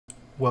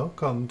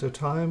Welcome to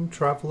Time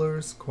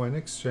Traveler's Coin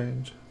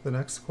Exchange. The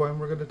next coin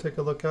we're going to take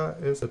a look at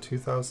is a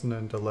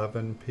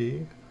 2011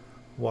 P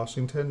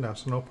Washington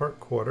National Park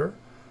quarter.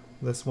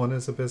 This one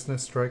is a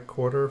business strike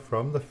quarter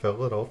from the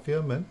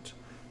Philadelphia Mint.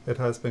 It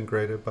has been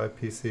graded by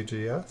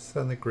PCGS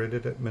and they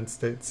graded it Mint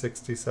State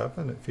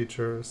 67. It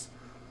features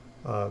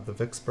the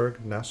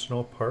Vicksburg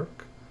National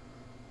Park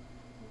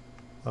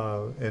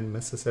in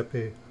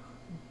Mississippi.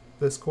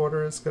 This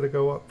quarter is going to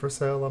go up for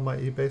sale on my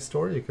eBay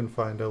store. You can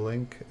find a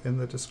link in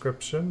the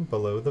description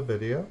below the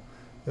video.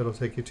 It'll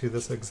take you to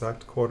this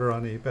exact quarter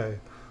on eBay.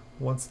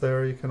 Once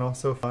there, you can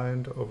also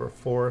find over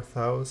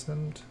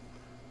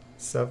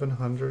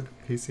 4,700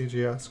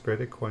 PCGS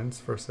graded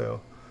coins for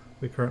sale.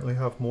 We currently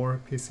have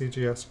more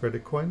PCGS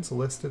graded coins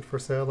listed for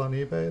sale on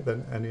eBay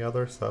than any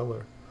other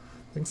seller.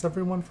 Thanks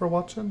everyone for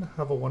watching.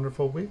 Have a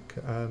wonderful week,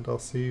 and I'll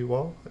see you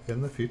all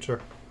in the future.